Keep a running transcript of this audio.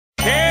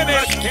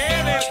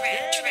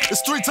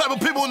three type of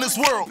people in this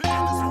world.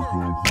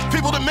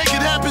 People that make it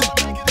happen,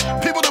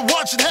 people that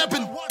watch it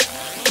happen,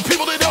 and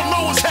people that don't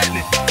know what's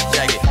happening.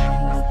 Check it.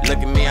 Look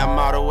at me, I'm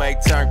all the way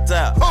turned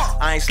up.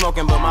 I ain't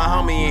smoking, but my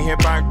homie in here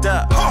burnt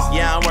up.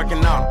 Yeah, I'm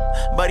working on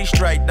him, but he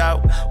straight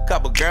though.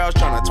 Couple girls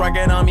tryna twerk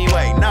it on me,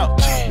 wait, no.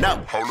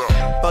 Hold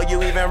up. Before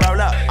you even roll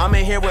up, I'm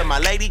in here with my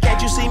lady,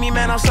 can't you see me,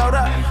 man, I'm sold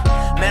up.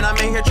 Man, I'm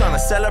in here tryna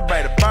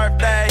celebrate a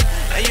birthday.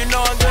 And you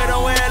know I'm good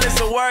and well, it's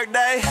a work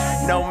day.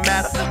 No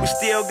matter, we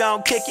still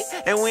gon' kick it,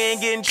 and we ain't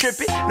getting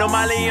trippy. No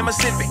Molly in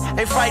Mississippi,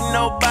 ain't fighting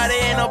nobody,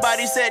 ain't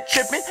nobody said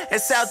tripping. And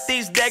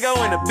Southeast Dago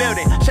in the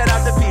building, shout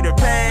out to Peter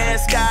Pan,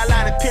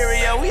 Skyline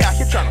Imperial, we out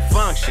here tryna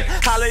function.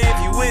 Holla if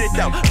you with it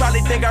though,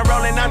 probably think I'm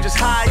rolling, I'm just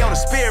high on the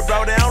spirit,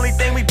 bro. The only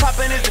thing we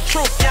poppin' is the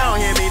truth, you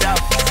don't hear me though.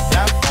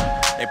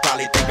 They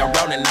probably think I'm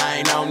rolling, I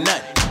ain't on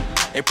nothing.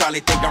 They probably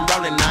think I'm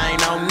rolling, I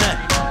ain't on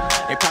nothing.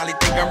 They probably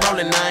think I'm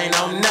rolling, I ain't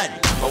on nothing.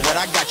 But what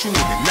I got you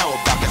need to know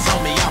about, cause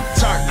on me I'm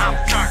turned. I'm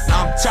turned,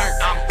 I'm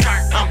turned, I'm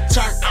turned, I'm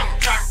turned,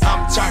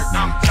 I'm turned,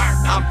 I'm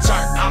turned, I'm turned, I'm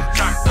turned, I'm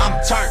turned,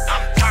 I'm turned,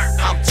 I'm turned,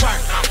 I'm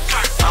turned,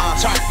 I'm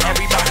turned.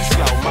 Everybody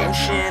slow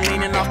motion,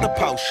 leaning off the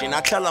potion.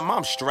 I tell them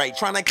I'm straight,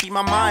 trying to keep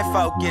my mind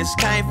focused.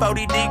 Came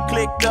 40 deep,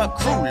 clicked up,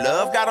 crew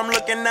love. Got them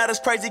looking at us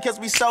crazy cause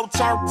we so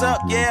turned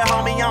up. Yeah,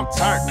 homie, I'm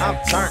turned, I'm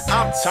turned,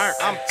 I'm turned,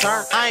 I'm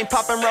turned. I ain't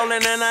popping,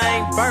 rolling, and I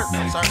ain't burnt.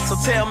 So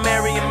tell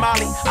Mary and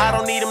Molly, I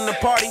don't need them to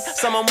party.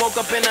 Someone woke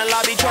up in the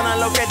lobby trying to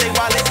locate their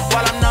wallet,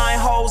 while I'm 9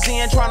 holes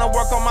in trying to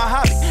work on my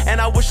hobby. And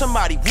I wish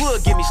somebody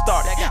would get me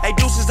started. Hey,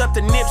 deuces up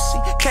to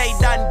Nipsey,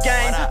 K-Dot and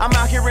Gang. I'm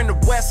out here in the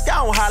West,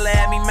 don't holla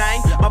at me,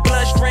 man. My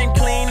bloodstream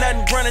clean,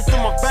 nothing running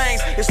through my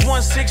veins. It's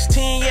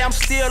 116, yeah, I'm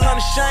still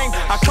unashamed.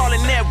 I call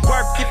it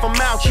network if I'm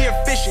out here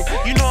fishing.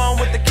 You know I'm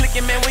with the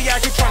clicking, man, we out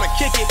here trying to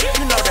kick it.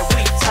 You know that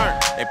we turn.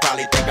 They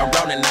probably think I'm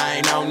rolling, I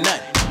ain't on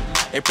nothing.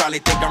 They probably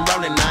think I'm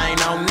rolling, I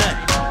ain't on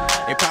nothing.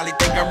 They probably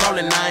think I'm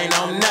rolling, I ain't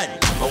on nothing.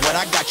 But what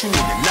I got you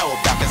need to know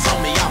about, cause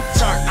on me I'm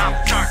turned. I'm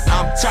turned,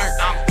 I'm turned,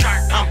 I'm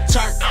turned, I'm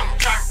turned,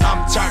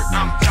 I'm turned,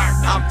 I'm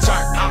turned, I'm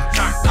turned, I'm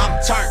turned, I'm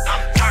turned,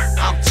 I'm turned,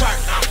 I'm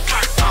turned, I'm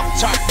turned, I'm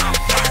turned, I'm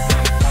turned.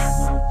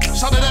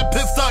 Shout out at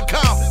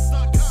Piff.com.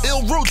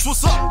 Ill Roots,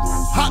 what's up?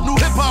 Hot new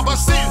hip hop, I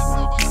see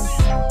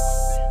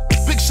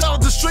you. Big shout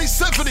out to Street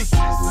Symphony.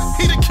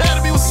 Heat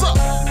Academy, what's up?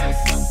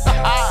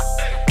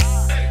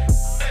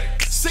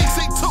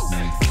 CC2.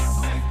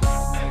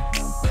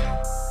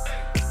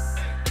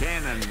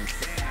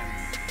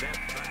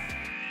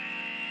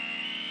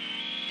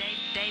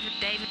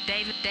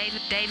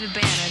 David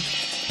Banner.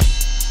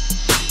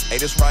 Hey,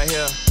 this right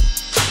here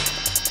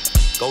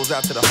goes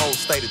out to the whole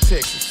state of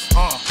Texas.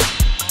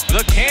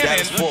 Look Cannon,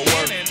 Dallas, Fort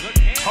Worth,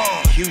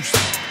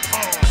 Houston,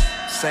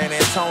 San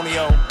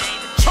Antonio,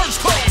 Church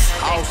close.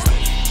 Austin,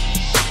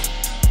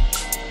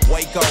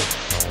 Waco,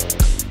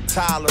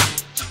 Tyler,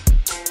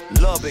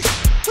 Lubbock,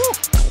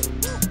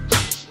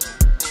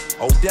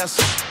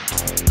 Odessa,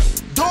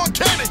 Dawn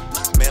Cannon.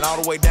 man,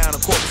 all the way down to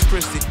Corpus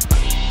Christi,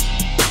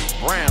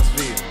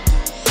 Brownsville.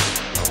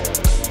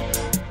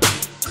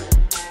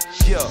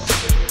 Yeah.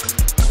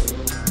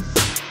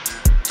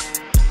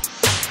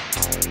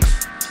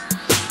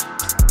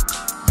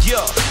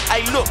 Yeah,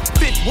 hey look,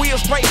 fifth wheel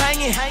straight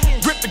hanging.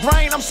 Grip the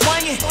grain, I'm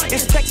swinging.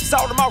 It's Texas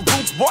all to my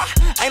roots, boy.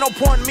 Ain't no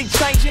point in me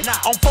changing.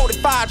 On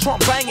 45,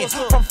 Trump banging.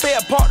 From Fair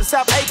Park to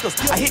South Acres.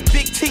 I hit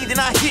Big T, then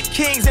I hit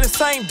Kings in the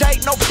same day,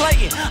 no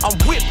playing. I'm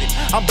whipping,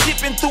 I'm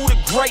dipping through the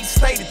great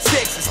state of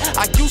Texas.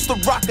 I used to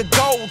rock a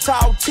gold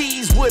tall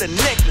tees with a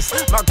necklace.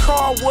 My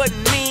car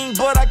wasn't mean,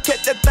 but I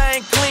kept that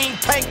thing clean.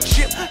 Paint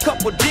chip,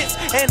 couple dents,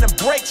 and the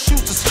brakes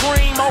used to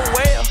scream. Oh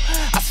well,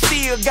 I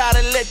still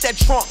gotta let that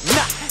trunk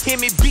knock. Hear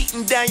me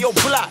beating down your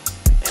block,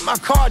 and my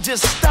car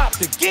just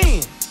stopped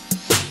again.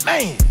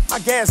 Man, my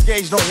gas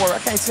gauge don't work. I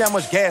can't see how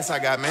much gas I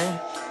got, man.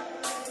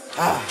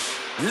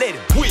 Let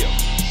it whip.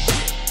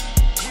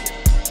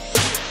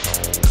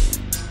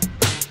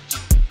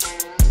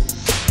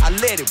 I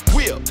let it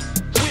whip,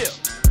 whip,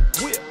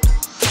 whip, whip.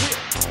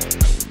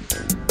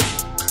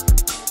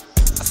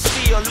 I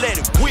still let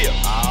it whip.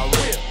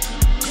 Whip,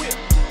 whip,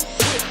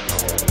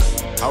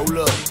 whip. Hold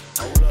up,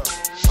 hold up,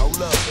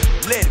 hold up.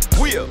 Let it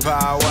whip.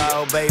 Bow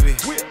wow, baby.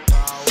 Whip.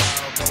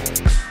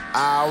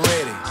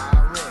 Already.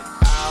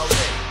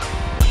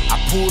 I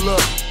pull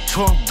up,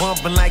 trunk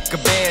bumping like a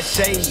bad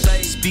shade.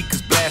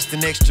 Speakers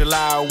blasting extra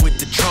loud with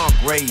the trunk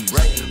raised.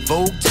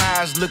 Vogue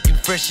tires looking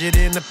fresher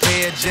than a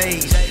pair of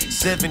J's.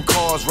 7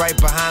 cars right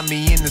behind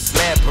me in the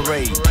slab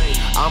parade.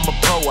 I'm a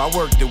pro, I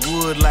work the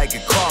wood like a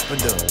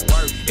carpenter.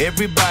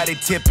 Everybody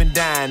tipping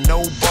down,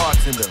 no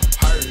bartender.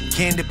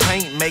 Candy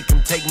paint make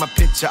them take my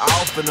picture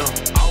off of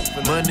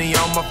them. Money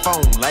on my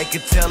phone like a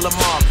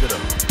telemarketer.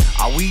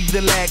 I weave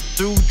the lack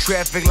through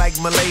traffic like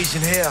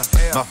Malaysian hair.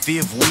 My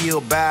fifth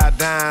wheel bow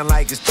down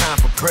like it's time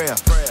for prayer.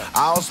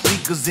 All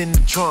speakers in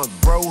the trunk,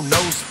 bro, no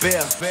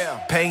spare.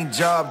 Paint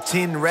job,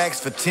 10 racks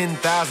for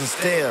 10,000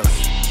 stairs.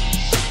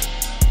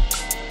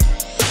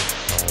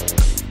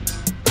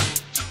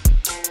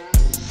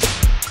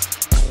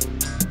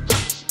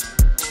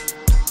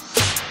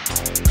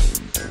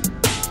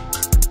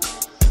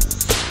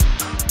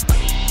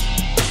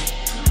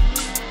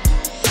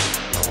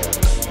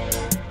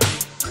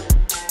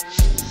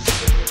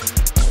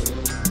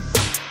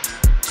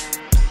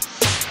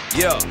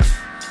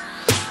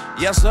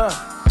 Yes, sir.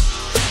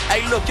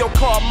 Hey, look, your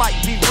car might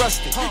be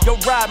rusty, your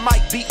ride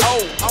might be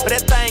old, but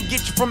that thing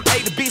get you from A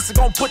to B, so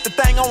gon' put the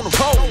thing on the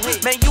road.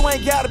 Man, you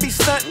ain't gotta be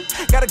stuntin',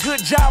 got a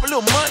good job, a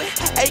little money.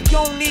 Hey, you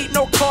don't need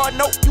no car,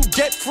 nope, you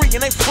debt free and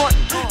they frontin',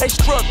 they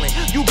struggling.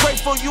 You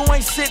grateful you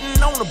ain't sitting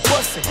on the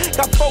bussin'.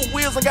 Got 4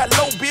 wheels and got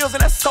low bills,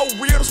 and that's so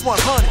real, that's 100.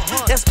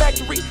 That's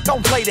factory,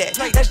 gon' play that.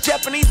 That's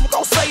Japanese, we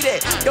gon' say that.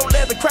 Your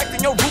leather cracked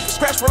and your roof is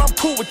scratched, well, I'm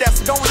cool with that,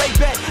 so don't lay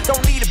back.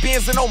 Don't need a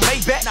Benz and no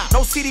Maybach,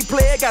 no CD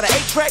player, got an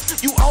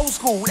 8-track. You old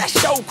school, that's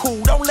so cool.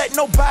 Don't let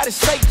nobody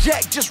say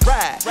jack, just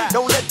ride.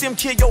 Don't let them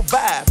kill your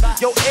vibe.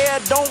 Your air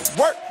don't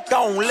work,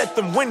 gon' let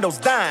them windows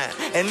dine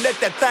and let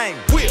that thing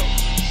whip,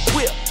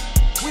 whip,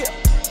 whip.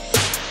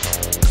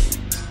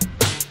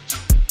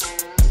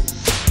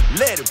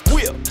 Let it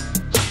whip.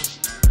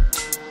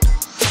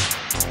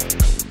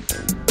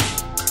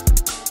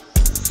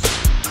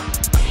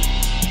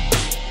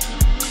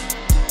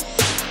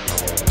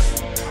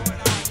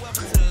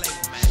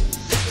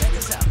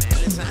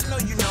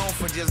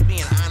 Just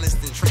being honest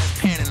and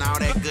transparent and all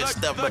that good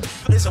stuff, but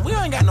listen, we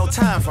ain't got no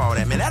time for all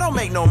that, man. That don't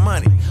make no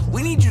money.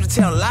 We need you to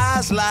tell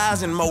lies,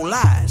 lies, and more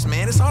lies,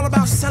 man. It's all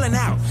about selling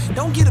out.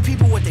 Don't give the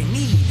people what they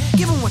need.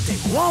 Give them what they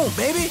want,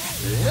 baby.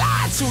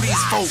 Lie to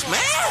these folks, man.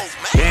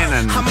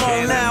 I'm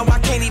on now. I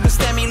can't even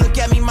stand me. Look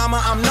at me,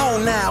 mama. I'm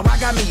known now. I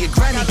got me a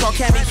Grammy. Call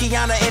Cammy,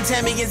 Kiana, and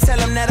Tammy and tell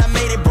them that I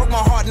made it. Broke my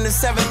heart in the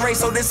 7th grade,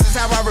 so this is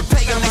how I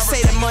repay them. They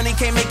say that money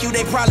can't make you.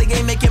 They probably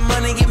ain't making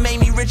money. It made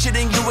me richer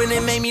than you, and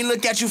it made me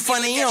look at you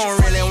funny. You don't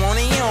really want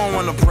it. You don't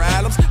want no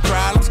problems.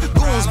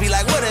 Goons be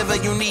like, whatever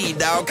you need,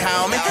 dog,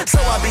 call me. So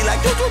I be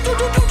like,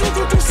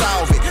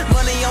 solve it.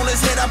 Money on his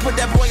head, I put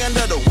that boy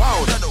under the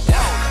wall.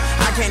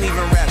 I can't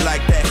even rap like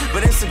that,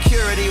 but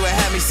insecurity would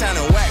have me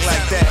sounding whack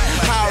like that.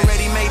 I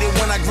already made it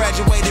when I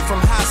graduated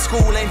from high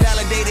school. Ain't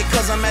validated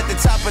cause I'm at the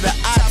top of the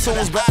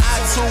iTunes, but I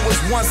too was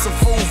once a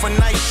fool for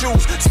nice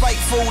shoes.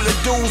 Spiteful of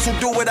dudes who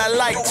do what I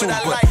like to.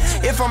 But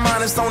if I'm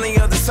honest, on the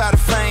other side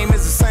of fame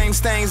is the same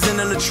stains in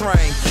the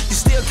Lecrae. You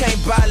still can't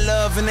buy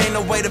love and ain't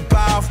no way to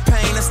buy off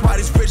pain. That's why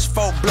these rich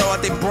folk blow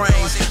out their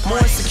brains. More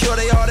insecure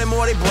they are, the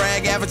more they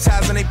brag,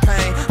 advertising they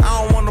pain.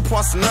 I don't want no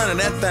parts of none of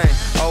that thing.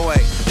 Oh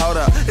wait, hold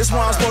up. This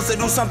why I'm supposed to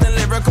do something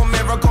lyrical,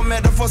 miracle,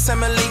 metaphor,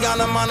 simile,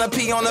 on a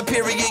P on a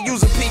period,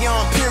 use a P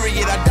on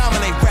period. I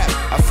dominate rap.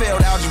 I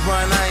failed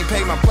algebra and I ain't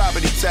paid my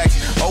property tax.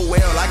 Oh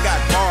well, I got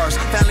bars,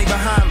 family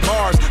behind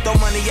bars. Throw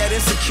money at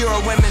insecure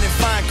women and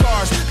fine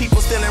cars.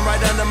 People stealing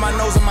right under my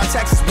nose and my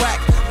taxes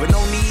whack. But no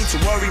need to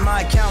worry,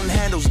 my accountant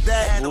handles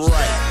that.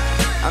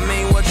 Right. I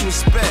mean, what you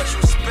expect?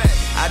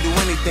 I do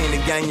anything to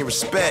gain your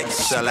respect.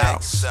 Sell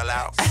out.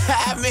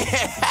 I mean,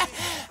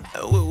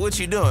 what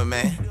you doing,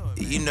 man?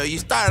 You know, you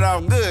started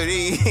off good.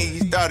 You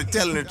started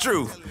telling the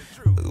truth.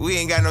 We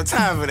ain't got no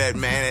time for that,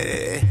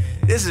 man.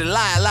 This is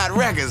Lie a Lot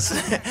Records.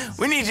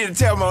 We need you to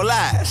tell more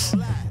lies.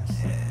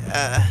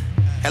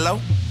 Hello?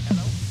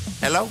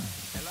 Hello?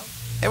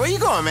 Hey, where you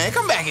going, man?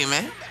 Come back here,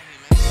 man.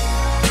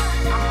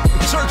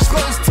 Church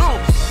closed too.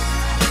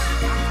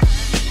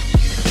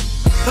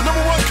 The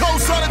 #1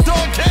 co-signer,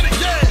 Dog Cannon,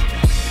 yeah.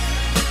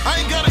 I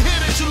ain't gotta hear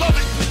that you love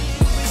it,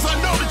 cause I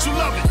know that you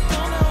love it.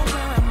 Don't know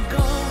where I'm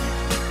going.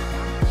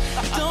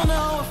 Don't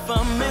know if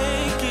I'll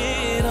make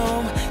it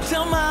home.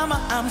 Tell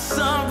mama I'm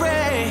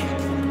sorry.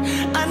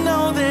 I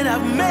know that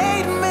I've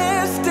made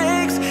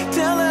mistakes.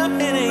 Tell her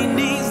it ain't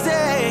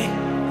easy.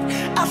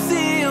 I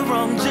see her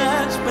on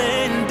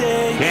Judgment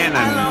Day.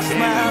 I lost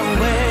my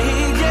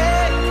way,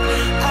 yeah.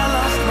 I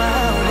lost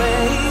my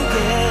way,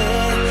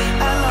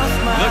 yeah. I lost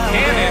my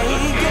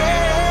way,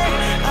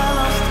 yeah. I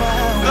lost my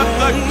way,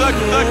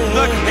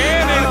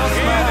 yeah. I lost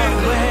my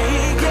way,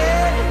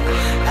 yeah.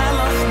 I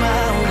lost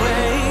my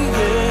way,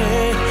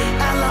 yeah.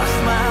 I lost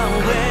my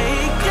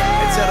way,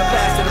 yeah. And tell the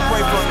pastor to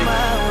pray for me.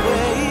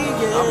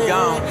 I'm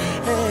gone.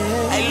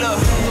 Hey, look,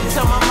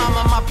 tell my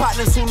mama, my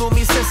partners who knew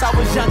me since I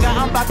was younger,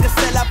 I'm about to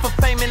sell out for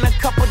fame in a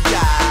couple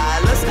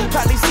dollars.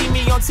 Probably see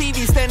me on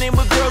TV standing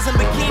with girls in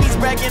bikinis,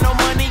 bragging on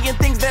money and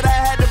things that I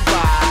had to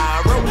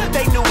borrow.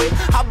 They knew it,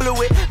 I blew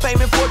it.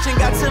 Fame and fortune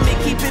got to me,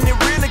 keeping it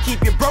real and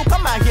keep you broke.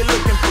 I'm out here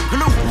looking for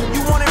glue.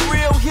 You wanted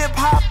real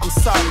hip-hop? I'm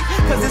sorry,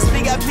 cause this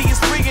VIP is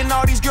free and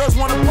all these girls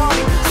wanna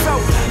party. So,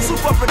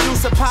 super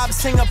producer, pop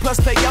singer plus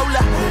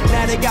payola.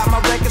 Now they got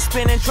my record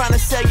spinning, trying to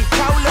sell you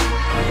cola.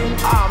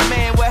 Aw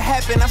man, what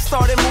happened? I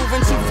started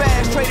moving too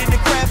fast, traded the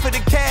craft for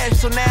the cash,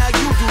 so now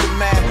you do the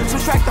math.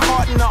 Subtract the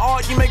heart and the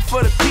art you make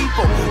for the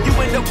people. You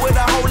end up with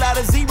a whole lot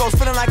of zeros,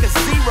 feeling like a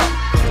zero.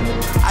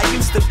 I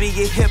used to be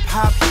a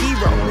hip-hop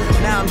hero,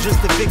 now I'm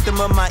just a victim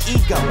of my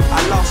ego.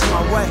 I lost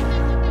my way,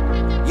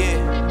 yeah,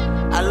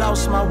 I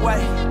lost my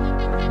way.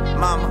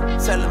 Mama,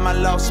 tell him I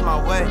lost my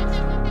way.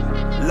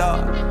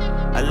 Lord,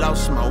 I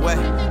lost my way,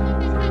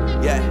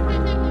 yeah.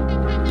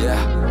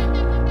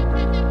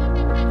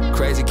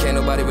 Crazy, can't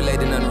nobody relate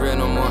to nothing real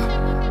no more.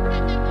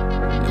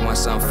 They want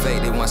something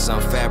fake, they want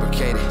something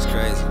fabricated. It's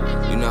crazy,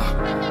 you know.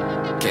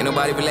 Can't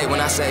nobody relate when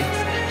I say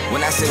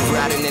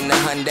riding in the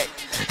Hyundai.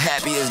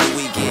 Happy as the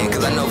weekend,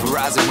 cause I know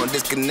Verizon won't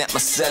disconnect my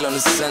cell on a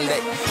Sunday.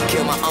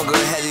 Kill my uncle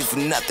Hezzy for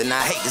nothing,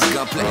 I hate this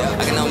gunplay.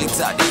 I can only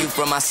talk to you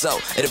from my soul,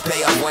 it'll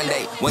pay off one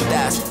day.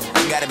 1,000,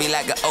 I gotta be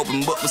like an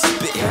open book with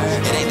spitting.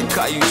 It ain't the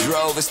car you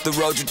drove, it's the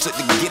road you took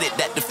to get it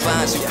that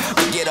defines you.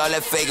 Forget all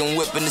that fake and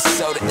whipping the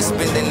soda and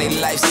spending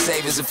their life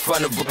savings in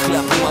front of a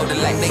club promoter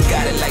like they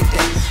got it like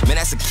that. Man,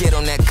 that's a kid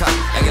on that car,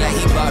 acting like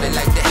he bought it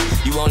like that.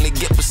 You only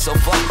get but so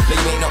far, no,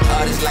 you ain't no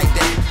artist like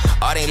that.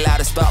 Art ain't loud,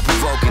 it's thought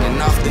provoking,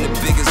 and often the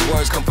biggest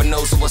words come from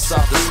those who are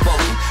softly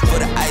spoken. For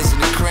the ice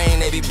and the cream,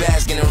 they be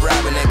basking and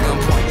robbing at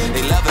gunpoint.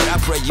 They love it, I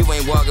pray you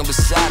ain't walking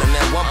beside them.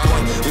 At one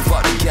point, we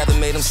fought together,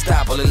 made them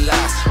stop all the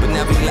lies, but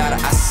now we lie to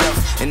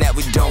ourselves, and that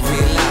we don't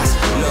realize.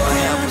 Lord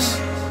help us.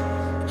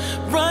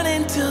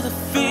 Running till the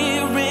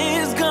fear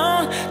is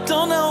gone.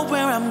 Don't know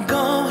where I'm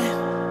going.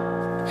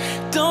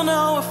 Don't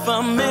know if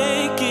I'll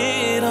make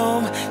it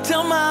home.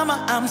 Tell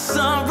mama I'm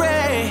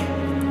sorry.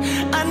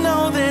 I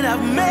know that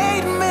I've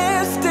made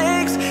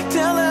mistakes.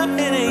 Tell her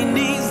it ain't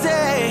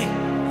easy.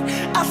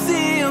 I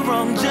see her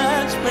on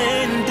judgment